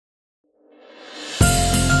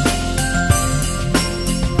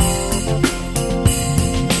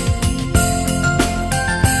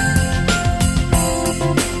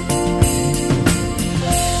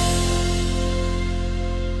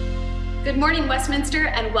morning, Westminster,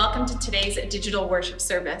 and welcome to today's digital worship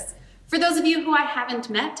service. For those of you who I haven't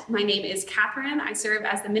met, my name is Catherine. I serve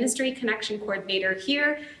as the Ministry Connection Coordinator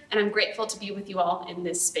here, and I'm grateful to be with you all in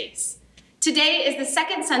this space. Today is the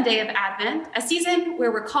second Sunday of Advent, a season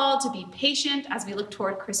where we're called to be patient as we look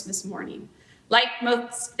toward Christmas morning. Like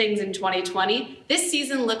most things in 2020, this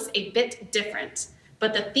season looks a bit different,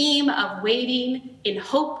 but the theme of waiting in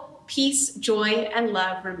hope, peace, joy, and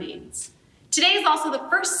love remains. Today is also the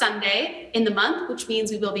first Sunday in the month, which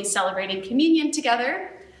means we will be celebrating communion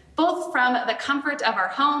together, both from the comfort of our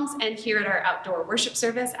homes and here at our outdoor worship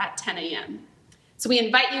service at 10 a.m. So we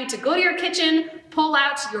invite you to go to your kitchen, pull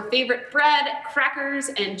out your favorite bread, crackers,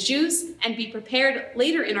 and juice, and be prepared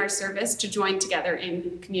later in our service to join together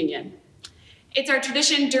in communion. It's our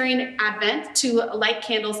tradition during Advent to light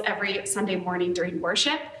candles every Sunday morning during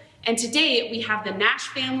worship, and today we have the Nash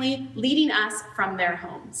family leading us from their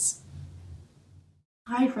homes.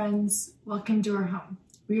 Hi friends, welcome to our home.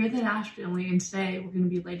 We are the Nash family, and today we're going to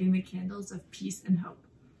be lighting the candles of peace and hope.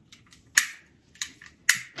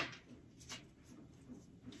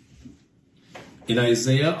 In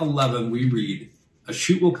Isaiah 11 we read, "A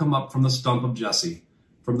shoot will come up from the stump of Jesse.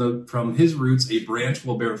 From his roots a branch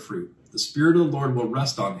will bear fruit. The Spirit of the Lord will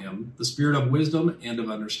rest on him, the Spirit of wisdom and of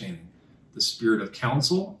understanding, the Spirit of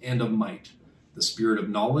counsel and of might, the Spirit of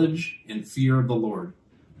knowledge and fear of the Lord.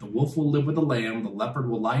 The wolf will live with the lamb, the leopard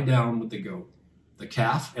will lie down with the goat, the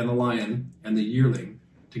calf and the lion and the yearling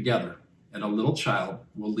together, and a little child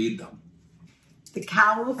will lead them. The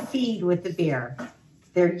cow will feed with the bear.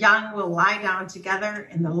 Their young will lie down together,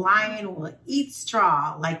 and the lion will eat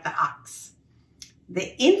straw like the ox.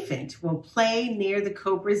 The infant will play near the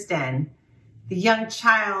cobra's den. The young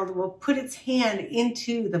child will put its hand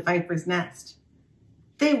into the viper's nest.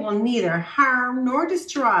 They will neither harm nor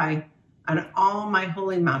destroy on all my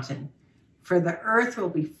holy mountain, for the earth will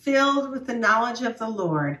be filled with the knowledge of the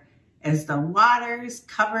Lord as the waters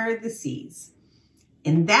cover the seas.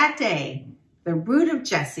 In that day, the root of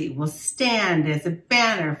Jesse will stand as a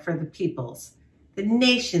banner for the peoples. The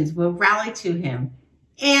nations will rally to him,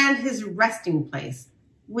 and his resting place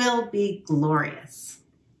will be glorious."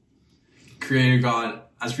 Creator God,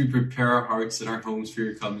 as we prepare our hearts and our homes for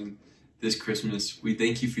your coming this Christmas, we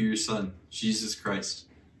thank you for your Son, Jesus Christ,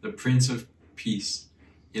 the Prince of Peace.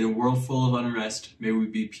 In a world full of unrest, may we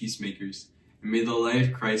be peacemakers, and may the light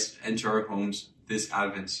of Christ enter our homes this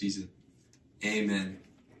Advent season. Amen.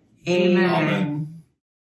 Amen. Amen.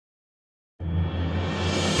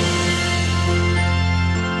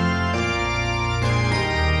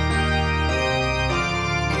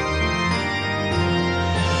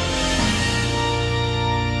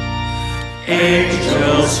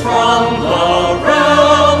 Angels from the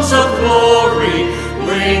realms of glory,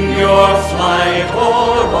 wing your flight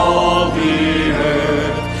o'er all the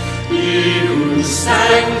earth. Ye who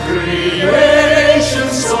sang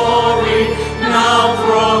creation's story, now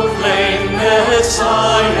proclaim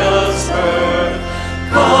Messiah's birth.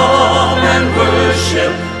 Come and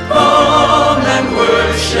worship,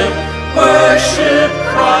 worship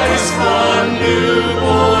Christ the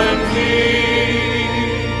newborn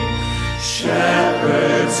King.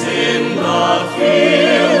 Shepherds in the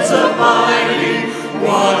fields abiding,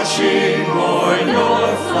 watching o'er your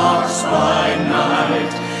flocks by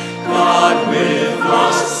night. God with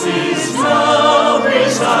us is now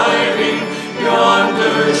residing,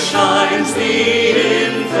 yonder shines the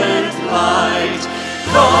infant light.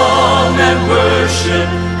 Come and worship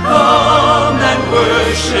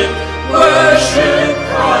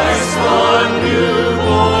Christ the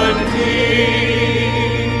newborn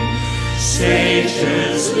King.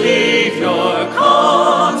 Sages, leave your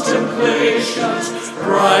contemplations,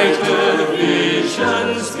 brighter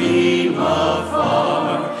visions beam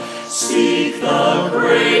afar. Seek the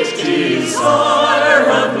great desire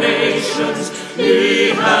of nations, he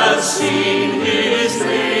has seen his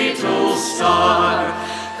fatal star.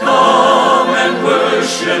 Come and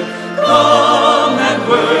worship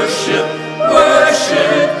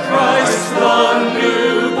Christ the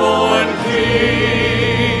newborn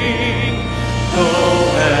King. Though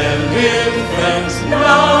an infant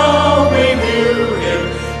now we knew him,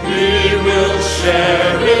 he will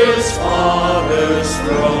share his Father's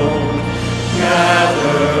throne.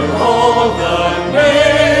 Gather all the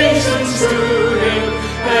nations to him,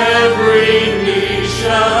 every knee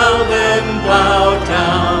shall then bow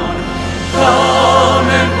down. Come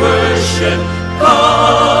and worship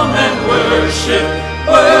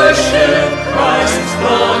Christ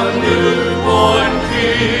the newborn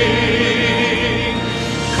King.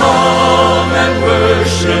 Come and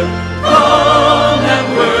worship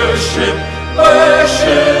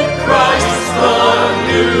Christ the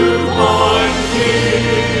newborn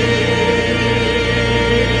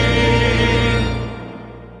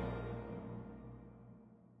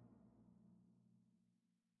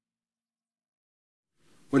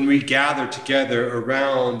When we gather together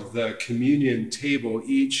around the communion table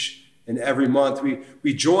each and every month,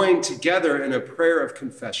 we join together in a prayer of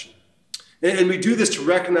confession. And we do this to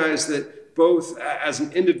recognize that both as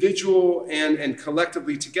an individual and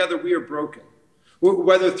collectively together, we are broken.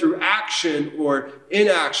 Whether through action or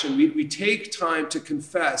inaction, we take time to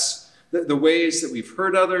confess the ways that we've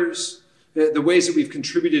hurt others, the ways that we've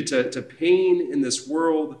contributed to pain in this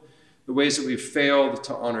world, the ways that we've failed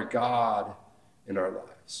to honor God in our lives.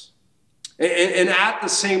 And at the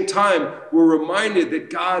same time, we're reminded that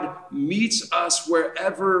God meets us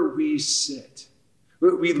wherever we sit.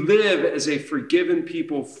 We live as a forgiven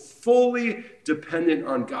people, fully dependent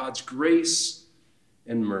on God's grace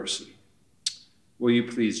and mercy. Will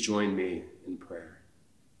you please join me in prayer?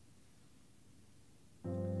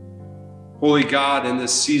 Holy God, in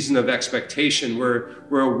this season of expectation, we're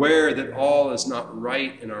aware that all is not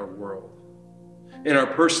right in our world, in our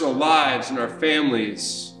personal lives, in our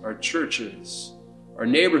families, our churches, our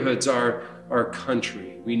neighborhoods, our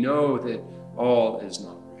country. We know that all is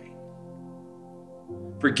not right.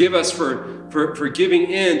 Forgive us for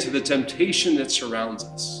giving in to the temptation that surrounds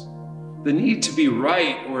us, the need to be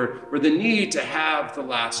right or the need to have the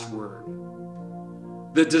last word,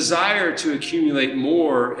 the desire to accumulate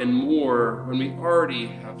more and more when we already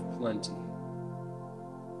have plenty,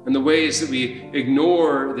 and the ways that we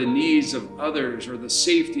ignore the needs of others or the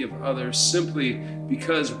safety of others simply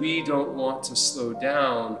because we don't want to slow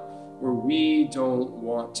down or we don't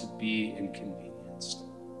want to be inconvenienced.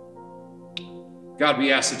 God,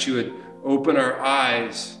 we ask that you would open our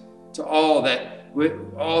eyes to all that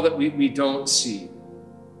we don't see,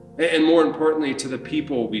 and more importantly, to the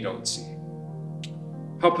people we don't see.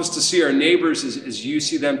 Help us to see our neighbors as you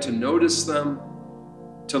see them, to notice them,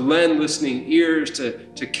 to lend listening ears,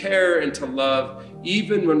 to care and to love,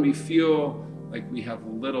 even when we feel like we have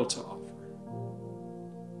little to offer.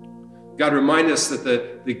 God, remind us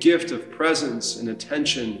that the gift of presence and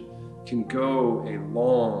attention can go a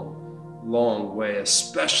long, long way,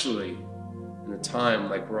 especially in a time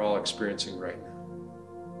like we're all experiencing right now.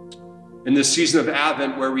 In this season of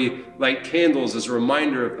Advent, where we light candles as a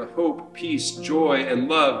reminder of the hope, peace, joy, and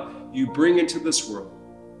love you bring into this world,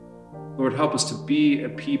 Lord, help us to be a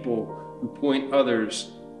people who point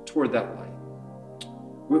others toward that light.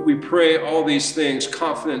 We pray all these things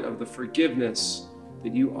confident of the forgiveness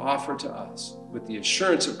that you offer to us with the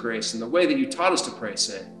assurance of grace and the way that you taught us to pray,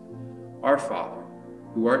 saying, Our Father,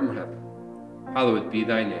 who art in heaven, hallowed be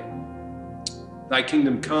thy name. Thy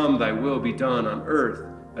kingdom come, thy will be done on earth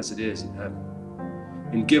as it is in heaven.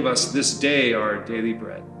 And give us this day our daily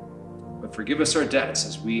bread. But forgive us our debts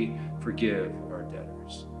as we forgive our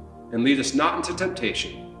debtors. And lead us not into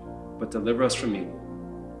temptation, but deliver us from evil.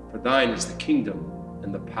 For thine is the kingdom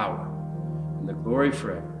and the power and the glory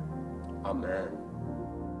forever. Amen.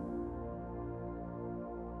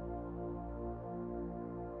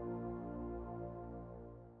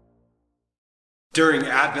 During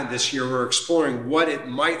Advent this year, we're exploring what it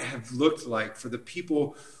might have looked like for the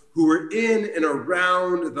people who were in and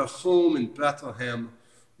around the home in Bethlehem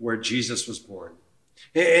where Jesus was born.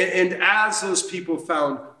 And as those people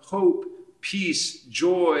found hope, peace,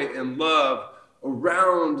 joy, and love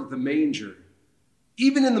around the manger,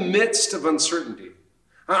 even in the midst of uncertainty,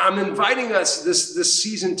 I'm inviting us this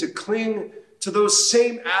season to cling to those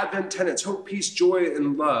same Advent tenets, hope, peace, joy,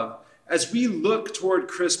 and love, as we look toward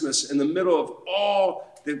Christmas in the middle of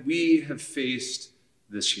all that we have faced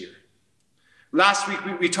this year. Last week,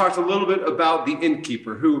 we talked a little bit about the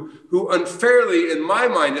innkeeper who unfairly, in my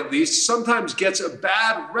mind at least, sometimes gets a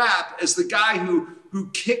bad rap as the guy who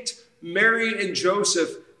kicked Mary and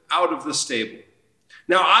Joseph out of the stable.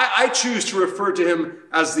 Now, I choose to refer to him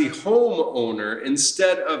as the homeowner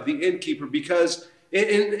instead of the innkeeper because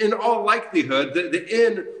in all likelihood, the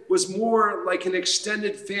inn was more like an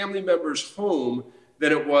extended family member's home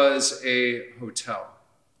than it was a hotel.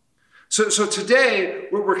 So today,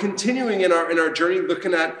 we're continuing in our journey,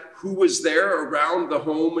 looking at who was there around the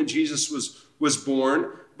home when Jesus was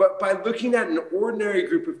born, but by looking at an ordinary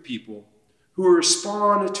group of people who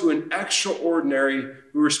respond in an extraordinary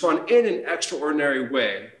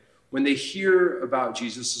way when they hear about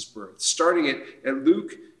Jesus' birth, starting at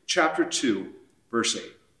Luke chapter 2, verse 8.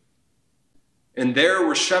 And there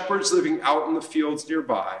were shepherds living out in the fields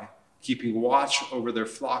nearby, keeping watch over their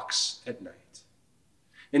flocks at night.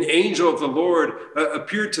 An angel of the Lord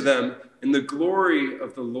appeared to them, and the glory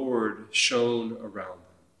of the Lord shone around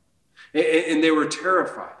them. And they were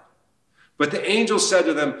terrified. But the angel said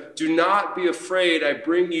to them, Do not be afraid. I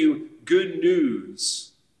bring you good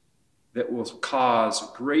news that will cause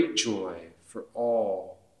great joy for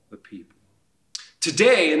all the people.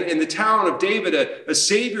 Today, in the town of David, a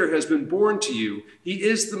Savior has been born to you. He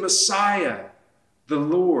is the Messiah, the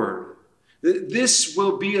Lord. This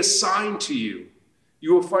will be a sign to you.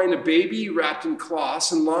 You will find a baby wrapped in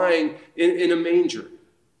cloths and lying in a manger.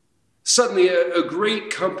 Suddenly, a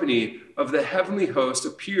great company of the heavenly host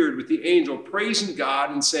appeared with the angel, praising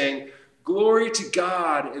God and saying, "Glory to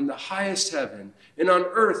God in the highest heaven, and on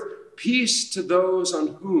earth peace to those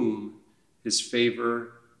on whom his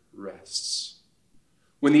favor rests."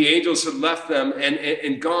 When the angels had left them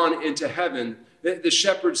and gone into heaven, the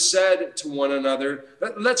shepherds said to one another,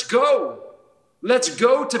 Let's go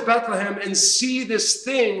to Bethlehem and see this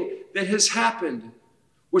thing that has happened,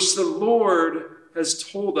 which the Lord has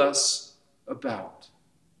told us about."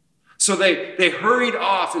 So they hurried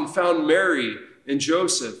off and found Mary and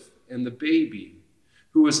Joseph and the baby,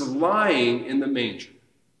 who was lying in the manger.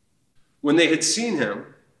 When they had seen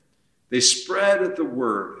him, they spread the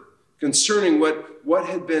word concerning what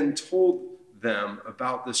had been told them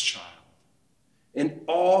about this child. And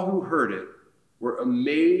all who heard it were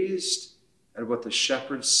amazed at what the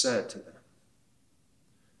shepherds said to them.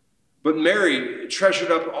 But Mary treasured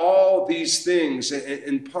up all these things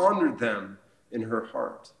and pondered them in her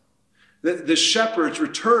heart. The shepherds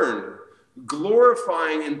returned,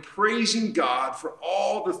 glorifying and praising God for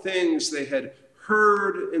all the things they had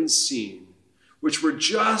heard and seen, which were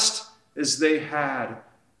just as they had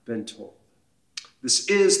been told. This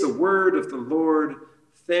is the word of the Lord.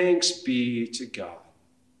 Thanks be to God.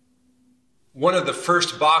 One of the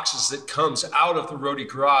first boxes that comes out of the Rhodey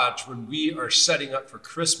garage when we are setting up for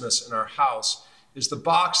Christmas in our house is the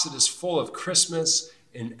box that is full of Christmas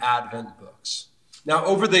and Advent books. Now,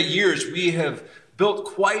 over the years, we have built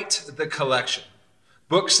quite the collection.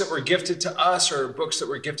 Books that were gifted to us or books that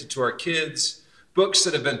were gifted to our kids, books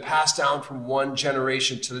that have been passed down from one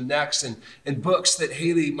generation to the next, and books that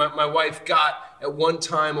Haley, my wife, got at one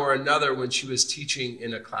time or another when she was teaching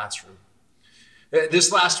in a classroom.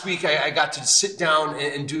 This last week, I got to sit down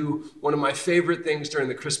and do one of my favorite things during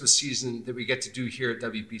the Christmas season that we get to do here at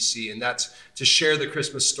WBC, and that's to share the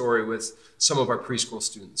Christmas story with some of our preschool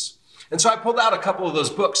students. And so I pulled out a couple of those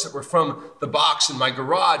books that were from the box in my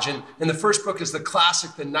garage, and the first book is the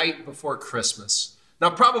classic, The Night Before Christmas. Now,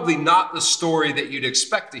 probably not the story that you'd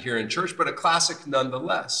expect to hear in church, but a classic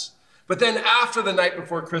nonetheless. But then after The Night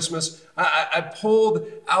Before Christmas, I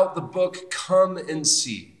pulled out the book Come and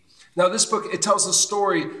See. Now, this book, it tells the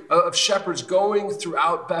story of shepherds going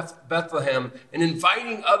throughout Bethlehem and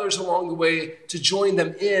inviting others along the way to join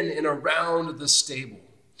them in and around the stable.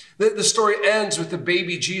 The story ends with the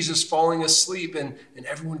baby Jesus falling asleep and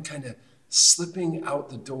everyone kind of slipping out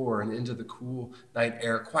the door and into the cool night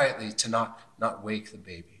air quietly to not wake the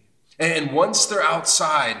baby. And once they're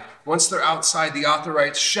outside, the author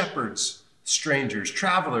writes, shepherds, strangers,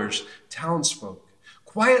 travelers, townsfolk,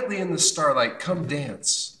 quietly in the starlight, come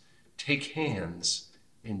dance, take hands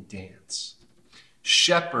and dance.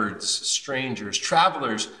 Shepherds, strangers,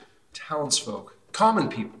 travelers, townsfolk, common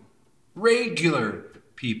people, regular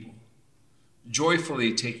people,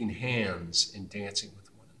 joyfully taking hands and dancing with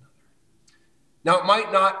one another. Now, it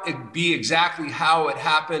might not be exactly how it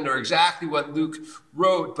happened or exactly what Luke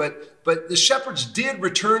wrote, but the shepherds did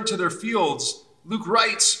return to their fields. Luke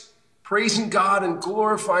writes, praising God and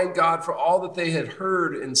glorifying God for all that they had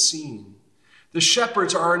heard and seen. The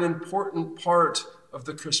shepherds are an important part of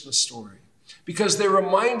the Christmas story because they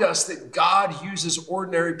remind us that God uses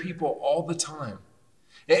ordinary people all the time.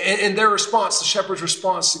 And their response, the shepherd's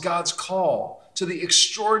response to God's call, to the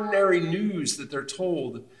extraordinary news that they're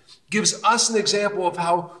told, gives us an example of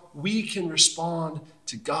how we can respond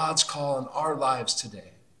to God's call in our lives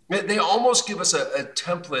today. They almost give us a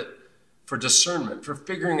template for discernment, for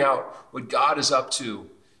figuring out what God is up to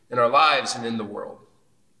in our lives and in the world.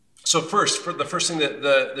 So the first thing that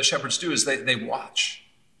the shepherds do is they watch.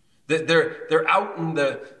 They're out in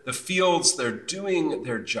the fields, they're doing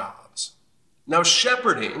their jobs. Now,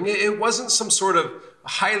 shepherding, it wasn't some sort of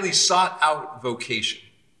highly sought out vocation.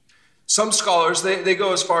 Some scholars, they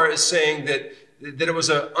go as far as saying that it was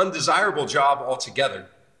an undesirable job altogether.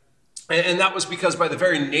 And that was because by the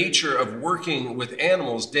very nature of working with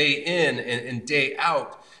animals day in and day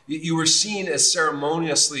out, you were seen as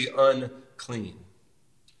ceremoniously unclean.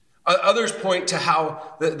 Others point to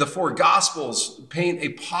how the four Gospels paint a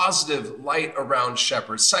positive light around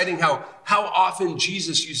shepherds, citing how often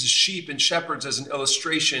Jesus uses sheep and shepherds as an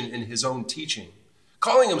illustration in his own teaching,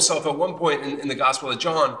 calling himself at one point in the Gospel of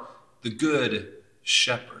John, the Good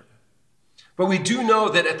Shepherd. But we do know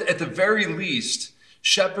that at the very least,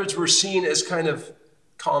 shepherds were seen as kind of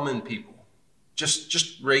common people,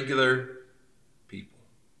 just regular people,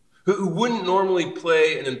 who wouldn't normally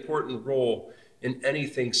play an important role in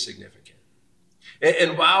anything significant.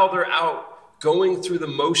 And while they're out going through the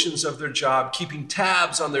motions of their job, keeping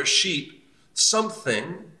tabs on their sheep,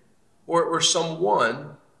 something or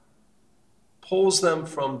someone pulls them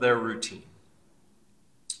from their routine.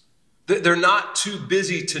 They're not too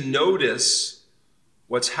busy to notice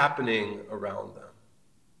what's happening around them.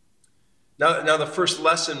 Now, the first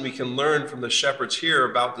lesson we can learn from the shepherds here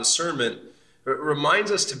about discernment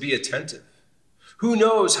reminds us to be attentive. Who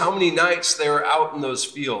knows how many nights they were out in those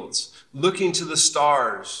fields, looking to the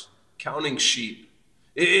stars, counting sheep.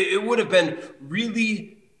 It would have been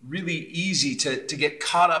really, really easy to get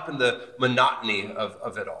caught up in the monotony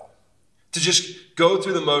of it all, to just go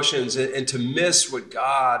through the motions and to miss what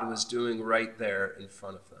God was doing right there in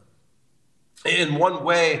front of them. In one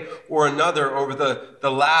way or another, over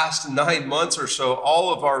the last 9 months or so,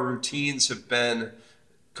 all of our routines have been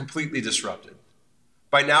completely disrupted.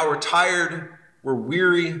 By now, we're tired, we're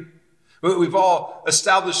weary. We've all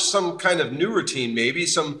established some kind of new routine, maybe,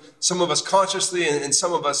 some of us consciously and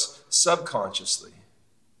some of us subconsciously.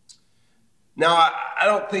 Now, I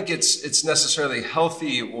don't think it's necessarily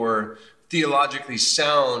healthy or theologically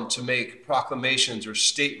sound to make proclamations or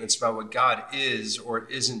statements about what God is or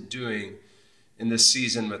isn't doing in this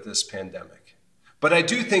season with this pandemic. But I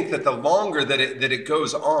do think that the longer that it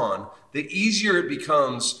goes on, the easier it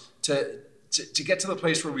becomes to get to the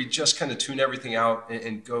place where we just kind of tune everything out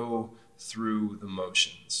and go through the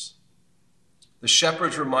motions. The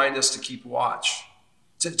shepherds remind us to keep watch,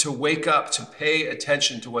 to wake up, to pay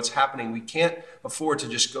attention to what's happening. We can't afford to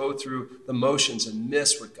just go through the motions and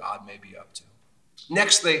miss what God may be up to.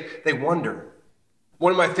 Next, they wonder.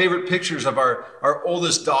 One of my favorite pictures of our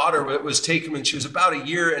oldest daughter was taken when she was about 1.5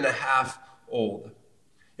 years old.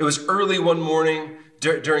 It was early one morning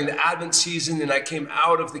during the Advent season, and I came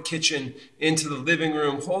out of the kitchen into the living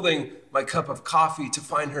room holding my cup of coffee to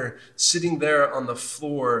find her sitting there on the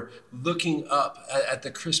floor, looking up at the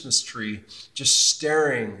Christmas tree, just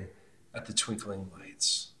staring at the twinkling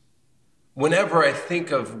lights. Whenever I think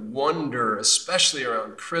of wonder, especially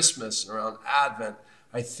around Christmas and around Advent,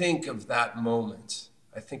 I think of that moment.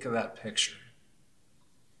 I think of that picture.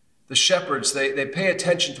 The shepherds, they pay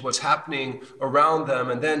attention to what's happening around them,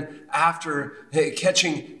 and then after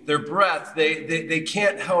catching their breath, they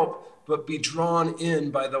can't help but be drawn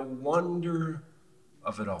in by the wonder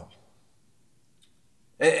of it all.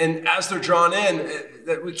 And as they're drawn in,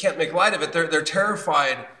 we can't make light of it, they're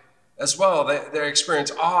terrified as well. They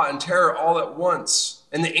experience awe and terror all at once.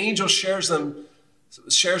 And the angel shares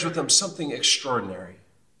with them something extraordinary.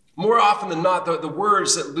 More often than not, the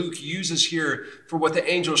words that Luke uses here for what the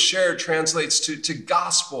angel shared translates to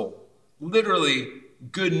gospel, literally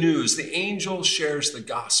good news. The angel shares the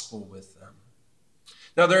gospel with them.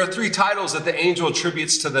 Now, there are 3 titles that the angel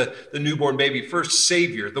attributes to the newborn baby. First,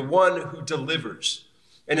 Savior, the one who delivers.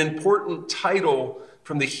 An important title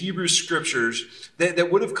from the Hebrew scriptures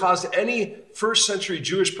that would have caused any first century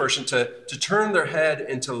Jewish person to turn their head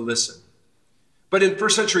and to listen. But in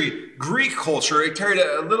first century Greek culture, it carried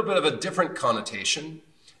a little bit of a different connotation.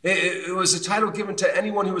 It was a title given to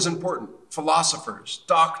anyone who was important: philosophers,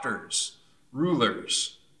 doctors,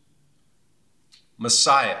 rulers.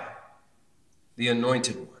 Messiah, the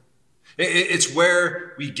anointed one. It's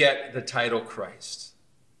where we get the title Christ.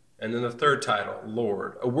 And then the third title,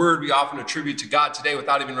 Lord, a word we often attribute to God today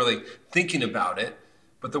without even really thinking about it.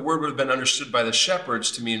 But the word would have been understood by the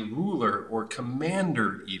shepherds to mean ruler or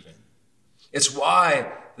commander even. It's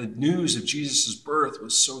why the news of Jesus' birth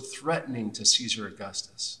was so threatening to Caesar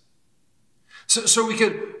Augustus. So we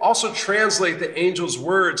could also translate the angel's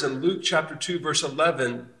words in Luke chapter 2, verse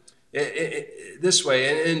 11, this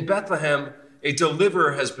way: in Bethlehem, a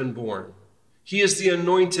deliverer has been born. He is the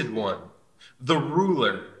anointed one, the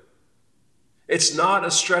ruler. It's not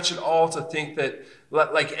a stretch at all to think that,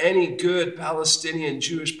 like any good Palestinian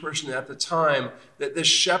Jewish person at the time, that the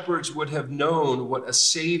shepherds would have known what a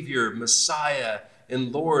Savior, Messiah,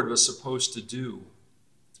 and Lord was supposed to do.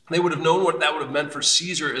 They would have known what that would have meant for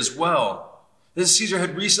Caesar as well. This Caesar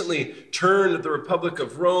had recently turned the Republic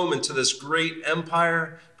of Rome into this great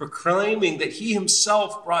empire, proclaiming that he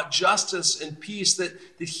himself brought justice and peace, that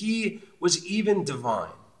he was even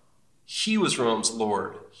divine. He was Rome's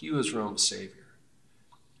Lord. He was Rome's Savior.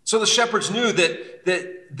 So the shepherds knew that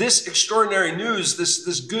this extraordinary news,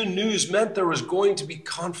 this good news, meant there was going to be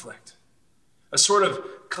conflict, a sort of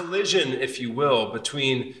collision, if you will,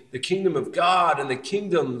 between the kingdom of God and the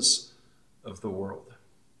kingdoms of the world.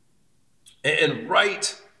 And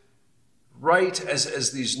right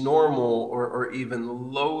as these normal or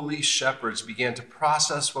even lowly shepherds began to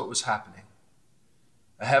process what was happening,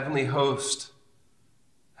 a heavenly host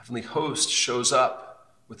shows up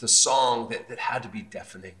with a song that had to be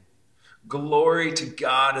deafening. Glory to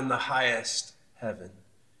God in the highest heaven,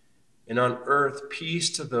 and on earth peace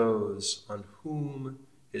to those on whom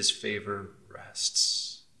his favor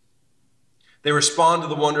rests. They respond to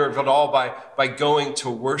the wonder of it all by going to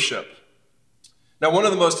worship. Now, one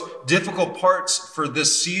of the most difficult parts for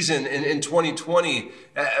this season in 2020,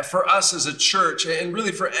 for us as a church, and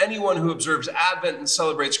really for anyone who observes Advent and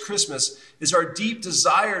celebrates Christmas, is our deep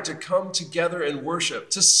desire to come together and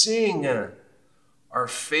worship, to sing our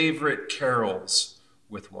favorite carols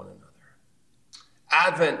with one another.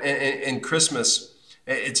 Advent and Christmas,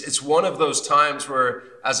 it's one of those times where,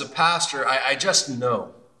 as a pastor, I just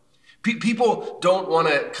know. People don't want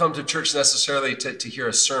to come to church necessarily to hear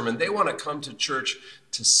a sermon. They want to come to church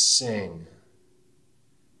to sing.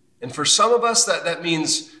 And for some of us, that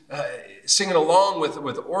means singing along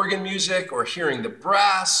with organ music or hearing the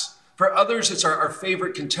brass. For others, it's our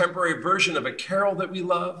favorite contemporary version of a carol that we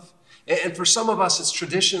love. And for some of us, it's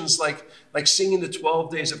traditions like singing the 12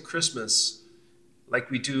 days of Christmas, like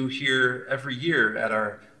we do here every year at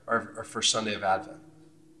our first Sunday of Advent.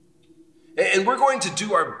 And we're going to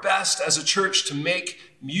do our best as a church to make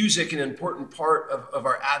music an important part of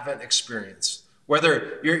our Advent experience,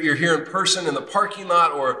 whether you're here in person in the parking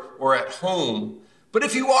lot or at home. But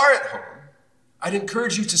if you are at home, I'd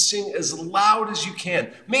encourage you to sing as loud as you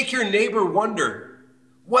can. Make your neighbor wonder,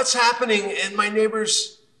 what's happening in my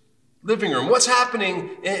neighbor's living room? What's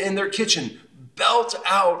happening in their kitchen? Belt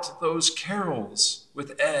out those carols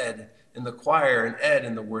with Ed in the choir and Ed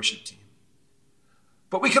in the worship team.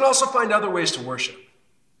 But we can also find other ways to worship.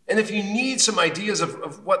 And if you need some ideas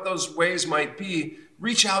of what those ways might be,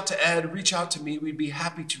 reach out to Ed, reach out to me. We'd be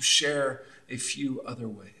happy to share a few other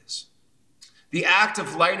ways. The act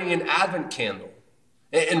of lighting an Advent candle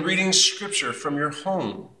and reading scripture from your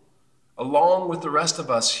home, along with the rest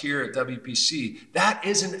of us here at WPC, that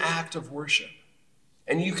is an act of worship.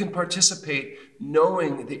 And you can participate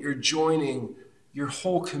knowing that you're joining your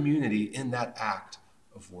whole community in that act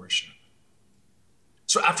of worship.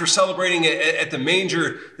 So after celebrating at the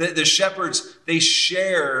manger, the shepherds, they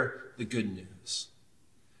share the good news.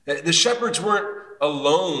 The shepherds weren't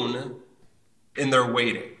alone in their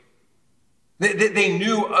waiting. They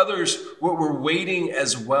knew others were waiting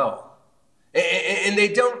as well. And they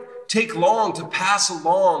don't take long to pass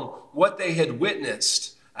along what they had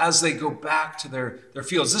witnessed as they go back to their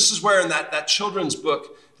fields. This is where in that children's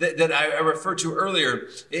book that I referred to earlier,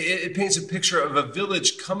 it paints a picture of a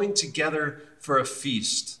village coming together for a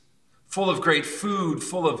feast, full of great food,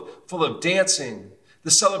 full of dancing.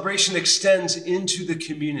 The celebration extends into the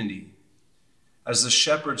community as the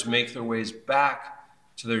shepherds make their ways back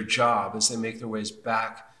to their job, as they make their ways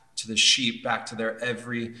back to the sheep, back to their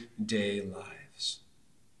everyday lives.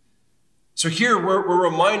 So here we're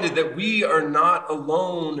reminded that we are not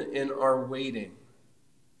alone in our waiting.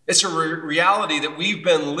 It's a reality that we've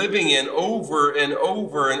been living in over and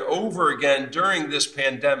over and over again during this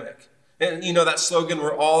pandemic. And you know that slogan,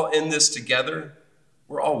 we're all in this together?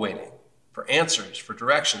 We're all waiting for answers, for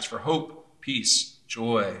directions, for hope, peace,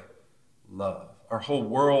 joy, love. Our whole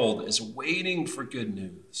world is waiting for good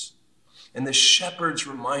news. And the shepherds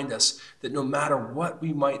remind us that no matter what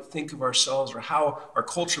we might think of ourselves or how our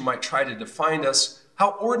culture might try to define us,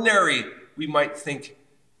 how ordinary we might think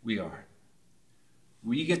we are,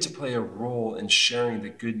 we get to play a role in sharing the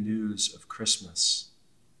good news of Christmas.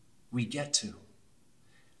 We get to.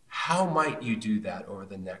 How might you do that over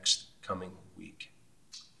the next coming week?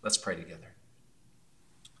 Let's pray together.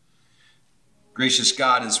 Gracious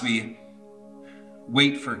God, as we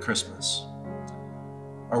wait for Christmas,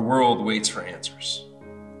 our world waits for answers.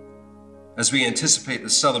 As we anticipate the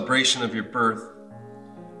celebration of your birth,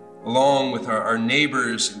 along with our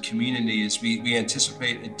neighbors and communities, we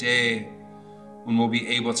anticipate a day when we'll be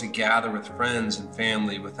able to gather with friends and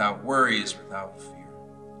family without worries, without fear.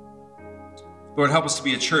 Lord, help us to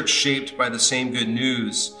be a church shaped by the same good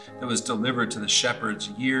news that was delivered to the shepherds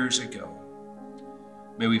years ago.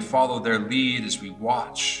 May we follow their lead as we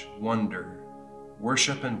watch, wonder,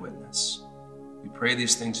 worship, and witness. We pray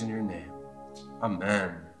these things in your name.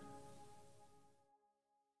 Amen.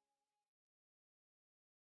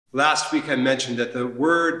 Last week I mentioned that the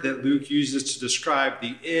word that Luke uses to describe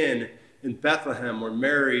the inn in Bethlehem where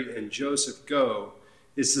Mary and Joseph go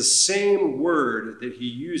is the same word that he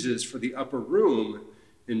uses for the upper room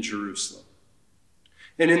in Jerusalem.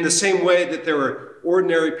 And in the same way that there were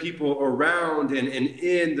ordinary people around and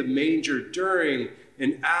in the manger during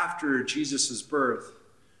and after Jesus' birth,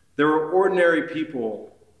 there were ordinary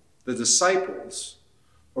people, the disciples,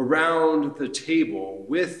 around the table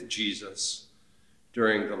with Jesus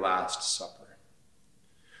during the Last Supper.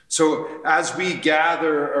 So as we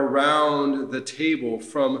gather around the table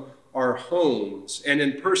from our homes and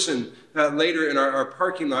in person later in our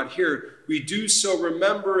parking lot here, we do so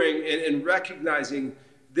remembering and recognizing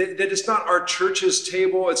that it's not our church's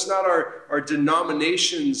table, it's not our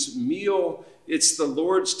denomination's meal, it's the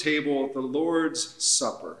Lord's table, the Lord's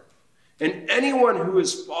supper. And anyone who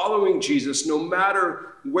is following Jesus, no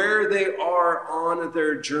matter where they are on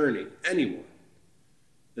their journey, anyone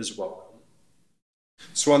is welcome.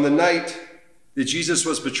 So on the night that Jesus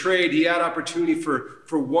was betrayed, he had opportunity for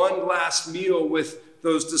one last meal with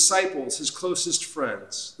those disciples, his closest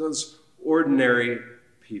friends, those ordinary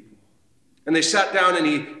people. And they sat down and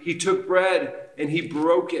he took bread and he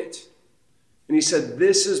broke it. And he said,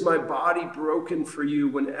 "This is my body broken for you.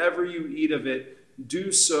 Whenever you eat of it,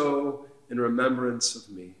 do so in remembrance of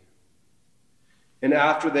me." And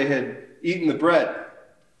after they had eaten the bread,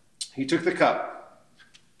 he took the cup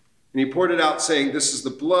and he poured it out, saying, "This is the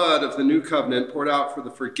blood of the new covenant poured out for the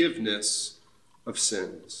forgiveness of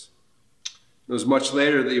sins." It was much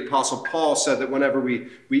later that the Apostle Paul said that whenever we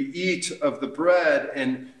eat of the bread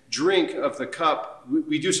and drink of the cup,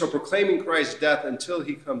 we do so proclaiming Christ's death until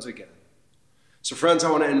he comes again. So friends, I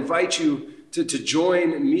want to invite you to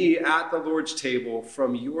join me at the Lord's table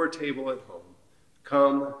from your table at home.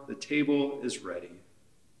 Come, the table is ready.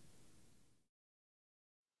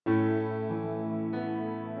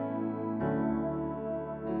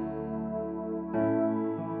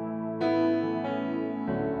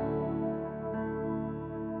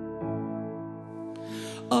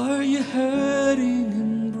 Are you hurting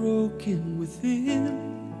and broken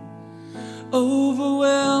within?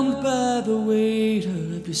 Overwhelmed by the weight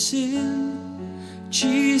of your sin?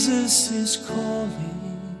 Jesus is calling.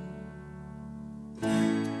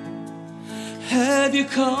 Have you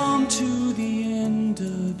come to the end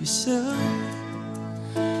of yourself?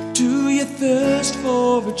 Do you thirst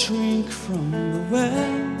for a drink from the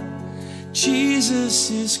well? Jesus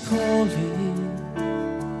is calling.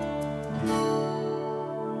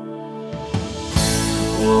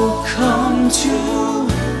 Oh, come to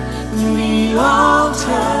the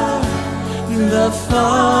altar. The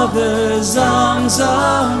Father's arms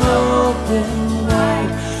are open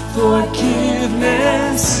wide.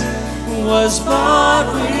 Forgiveness was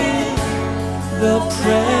bought with the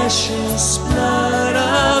precious blood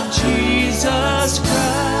of Jesus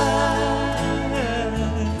Christ.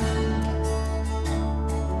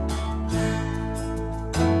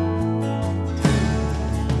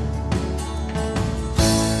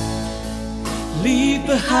 Leave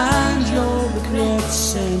behind your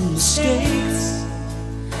regrets and mistakes.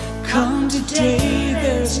 Come today,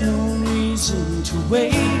 there's no reason to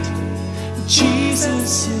wait.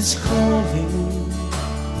 Jesus is calling.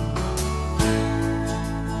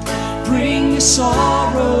 Bring your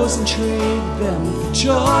sorrows and trade them for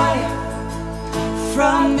joy.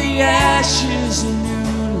 From the ashes a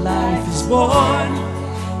new life is born.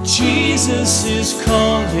 Jesus is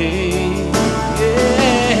calling.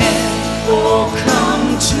 Yeah. Oh,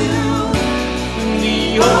 come to the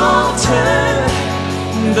altar.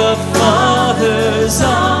 The Father's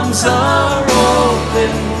arms are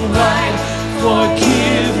open wide.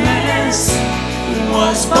 Forgiveness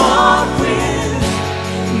was bought with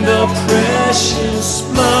the precious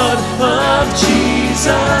blood of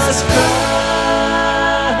Jesus Christ.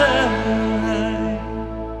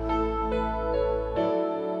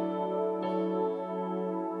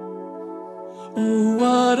 Oh,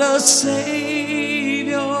 what a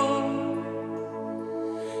Savior!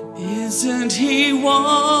 Isn't he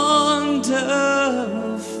wonderful?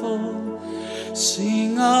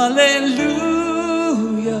 Sing hallelujah,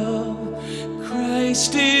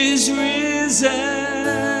 Christ is risen.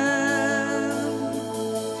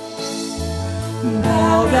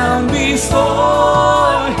 Bow down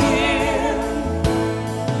before him,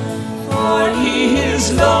 for he is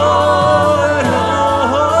Lord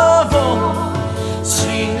of all.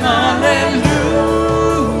 Sing hallelujah,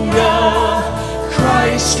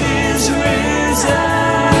 Christ is risen.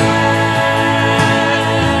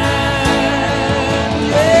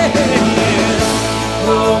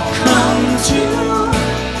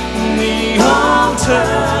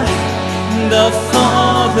 The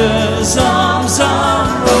Father's arms are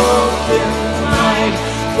open wide.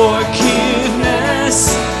 Forgiveness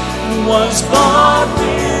was bought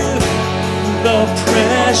with the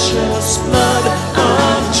precious blood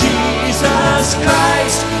of Jesus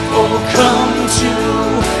Christ. Oh, come to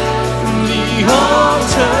the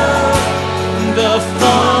altar. The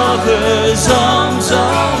Father's arms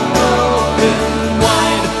are open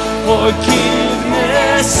wide.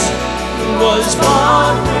 Forgiveness was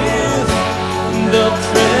bought with the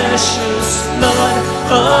precious blood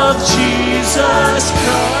of Jesus Christ.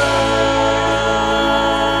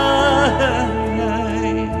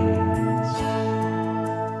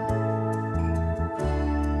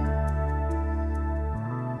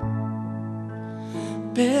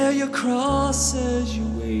 Bear your cross as you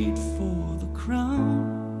wait for the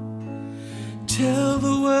crown. Tell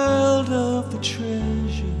the world of the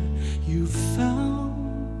treasure you found.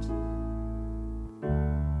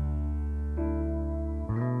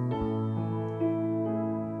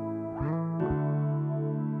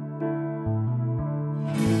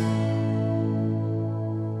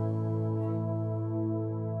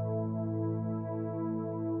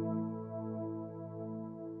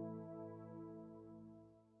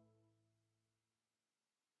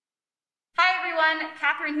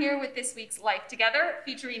 Catherine here with this week's Life Together,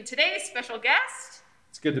 featuring today's special guest.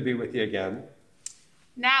 It's good to be with you again.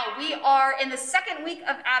 Now, we are in the second week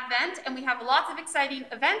of Advent, and we have lots of exciting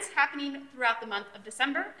events happening throughout the month of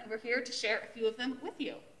December, and we're here to share a few of them with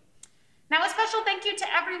you. Now, a special thank you to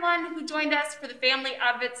everyone who joined us for the Family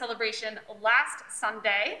Advent celebration last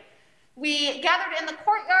Sunday. We gathered in the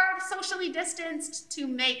courtyard, socially distanced, to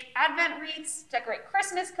make Advent wreaths, decorate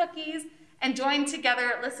Christmas cookies, and join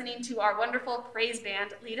together listening to our wonderful praise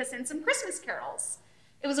band lead us in some Christmas carols.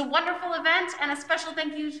 It was a wonderful event, and a special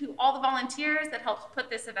thank you to all the volunteers that helped put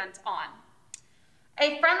this event on.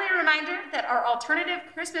 A friendly reminder that our alternative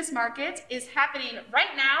Christmas market is happening right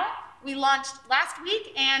now. We launched last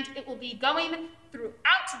week, and it will be going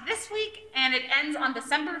throughout this week, and it ends on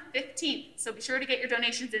December 15th, so be sure to get your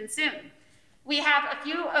donations in soon. We have a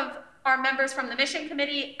few of our members from the Mission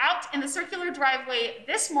Committee out in the circular driveway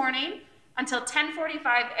this morning until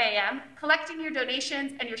 10:45 a.m., collecting your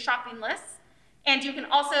donations and your shopping lists. And you can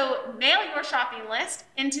also mail your shopping list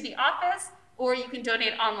into the office, or you can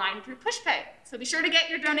donate online through PushPay. So be sure to get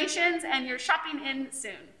your donations and your shopping in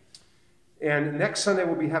soon. And next Sunday,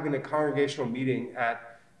 we'll be having a congregational meeting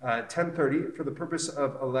at 10:30 for the purpose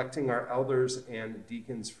of electing our elders and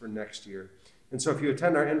deacons for next year. And so if you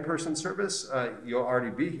attend our in-person service, you'll already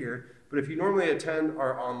be here. But if you normally attend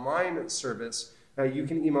our online service, you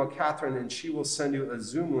can email Catherine, and she will send you a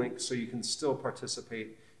Zoom link so you can still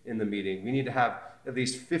participate in the meeting. We need to have at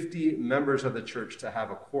least 50 members of the church to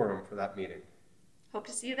have a quorum for that meeting. Hope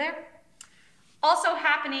to see you there. Also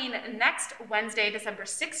happening next Wednesday, December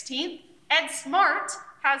 16th, Ed Smart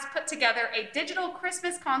has put together a digital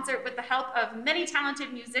Christmas concert with the help of many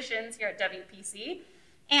talented musicians here at WPC.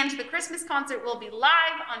 And the Christmas concert will be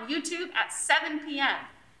live on YouTube at 7 p.m.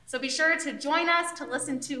 So be sure to join us to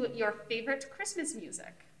listen to your favorite Christmas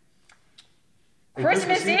music. And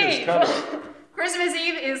Christmas Eve! Eve Christmas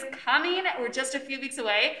Eve is coming. We're just a few weeks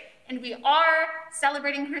away, and we are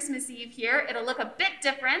celebrating Christmas Eve here. It'll look a bit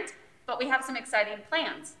different, but we have some exciting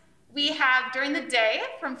plans. We have, during the day,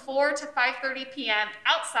 from 4 to 5:30 p.m.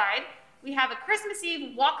 outside, we have a Christmas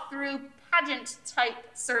Eve walkthrough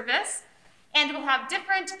pageant-type service, and we'll have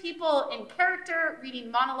different people in character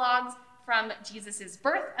reading monologues from Jesus'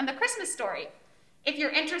 birth and the Christmas story. If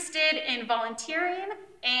you're interested in volunteering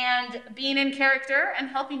and being in character and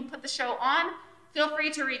helping put the show on, feel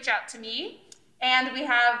free to reach out to me. And we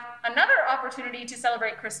have another opportunity to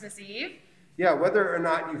celebrate Christmas Eve. Yeah, whether or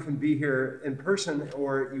not you can be here in person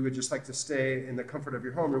or you would just like to stay in the comfort of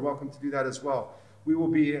your home, you're welcome to do that as well. We will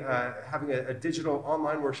be having a digital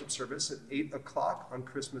online worship service at 8 o'clock on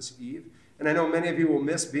Christmas Eve. And I know many of you will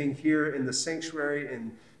miss being here in the sanctuary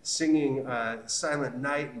and singing Silent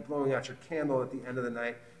Night and blowing out your candle at the end of the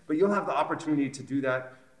night. But you'll have the opportunity to do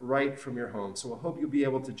that right from your home. So we'll hope you'll be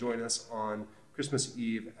able to join us on Christmas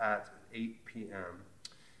Eve at 8 p.m.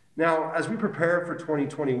 Now, as we prepare for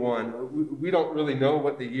 2021, we don't really know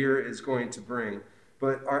what the year is going to bring,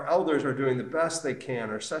 but our elders are doing the best they can.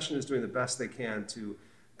 Our session is doing the best they can to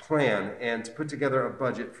plan and to put together a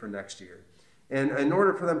budget for next year. And in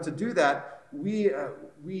order for them to do that, we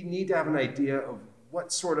need to have an idea of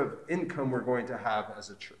what sort of income we're going to have as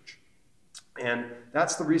a church. And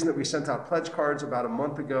that's the reason that we sent out pledge cards about a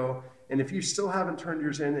month ago. And if you still haven't turned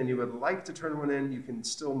yours in and you would like to turn one in, you can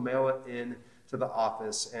still mail it in to the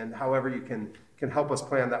office. And however you can help us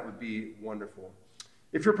plan, that would be wonderful.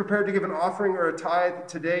 If you're prepared to give an offering or a tithe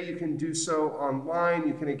today, you can do so online.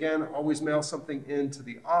 You can, again, always mail something into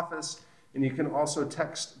the office. And you can also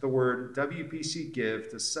text the word WPC Give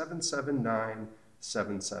to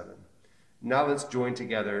 77977. Now let's join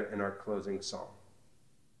together in our closing song.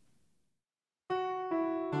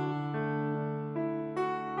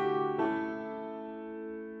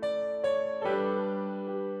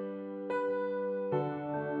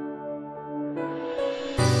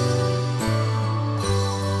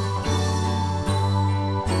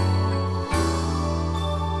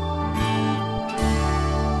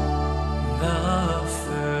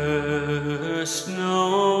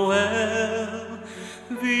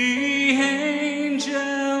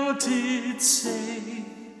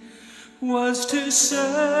 was to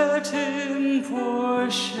certain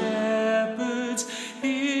poor shepherds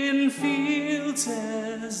in fields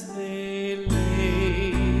as they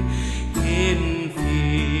lay, in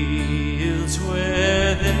fields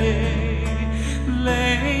where they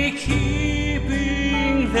lay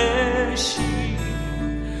keeping their sheep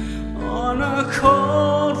on a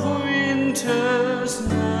cold winter's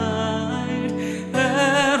night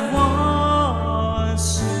that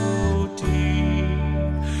was so deep.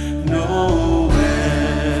 Noel,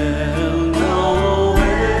 Noel,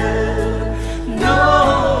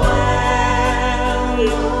 Noel,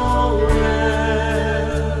 Noel,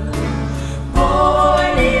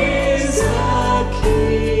 born is the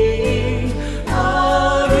King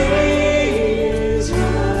of Israel.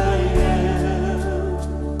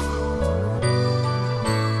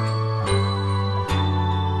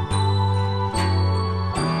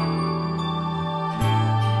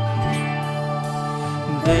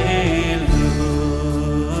 They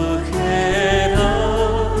looked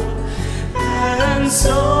up and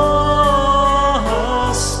saw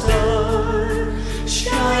a star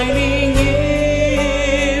shining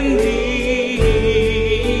in the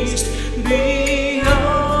east, beyond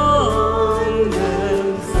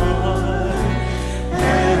and far,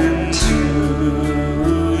 and to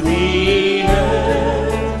the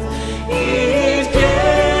earth it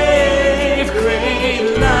gave great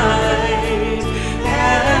light.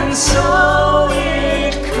 And so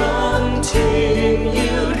it continued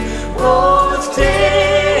both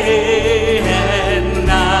day and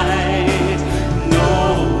night.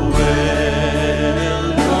 Noel,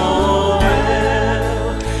 Noel,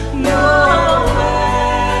 Noel,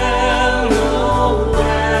 Noel,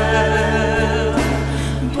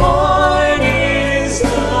 born is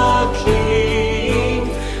the King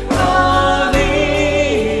of Israel.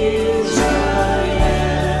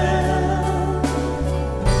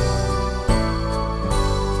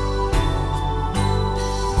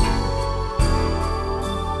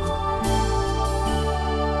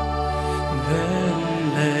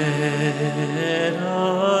 Then let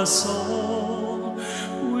us all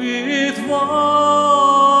with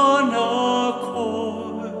one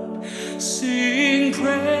accord sing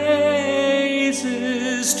praises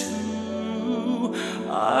to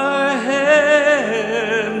our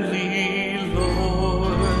heavenly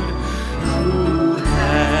Lord, who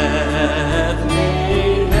hath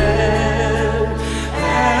made heaven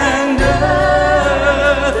and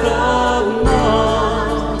earth of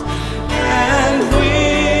naught, and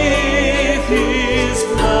with his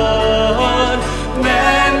blood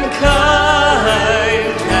mankind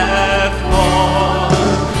hath bought.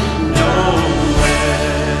 Noel,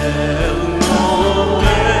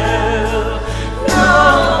 Noel,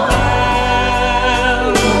 Noel,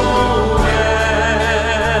 Noel,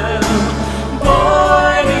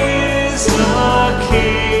 born is the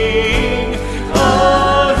King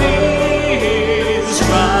of Israel.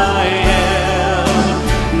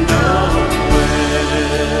 Noel,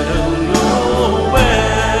 Noel,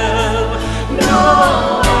 Noel,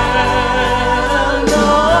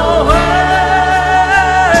 Noel,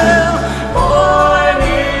 born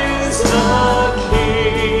is the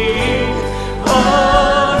King of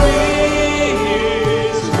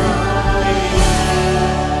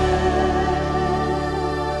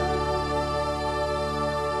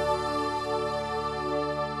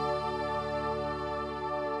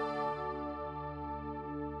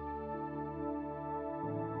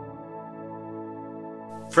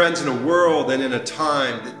Friends, in a world and in a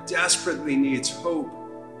time that desperately needs hope,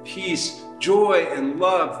 peace, joy, and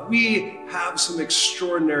love, we have some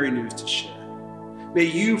extraordinary news to share. May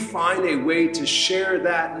you find a way to share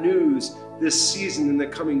that news this season, in the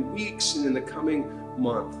coming weeks and in the coming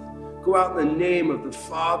month. Go out in the name of the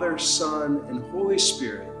Father, Son, and Holy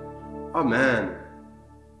Spirit. Amen.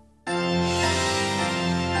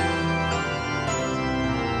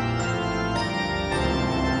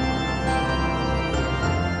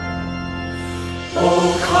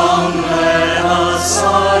 Oh, come, let us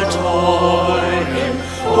adore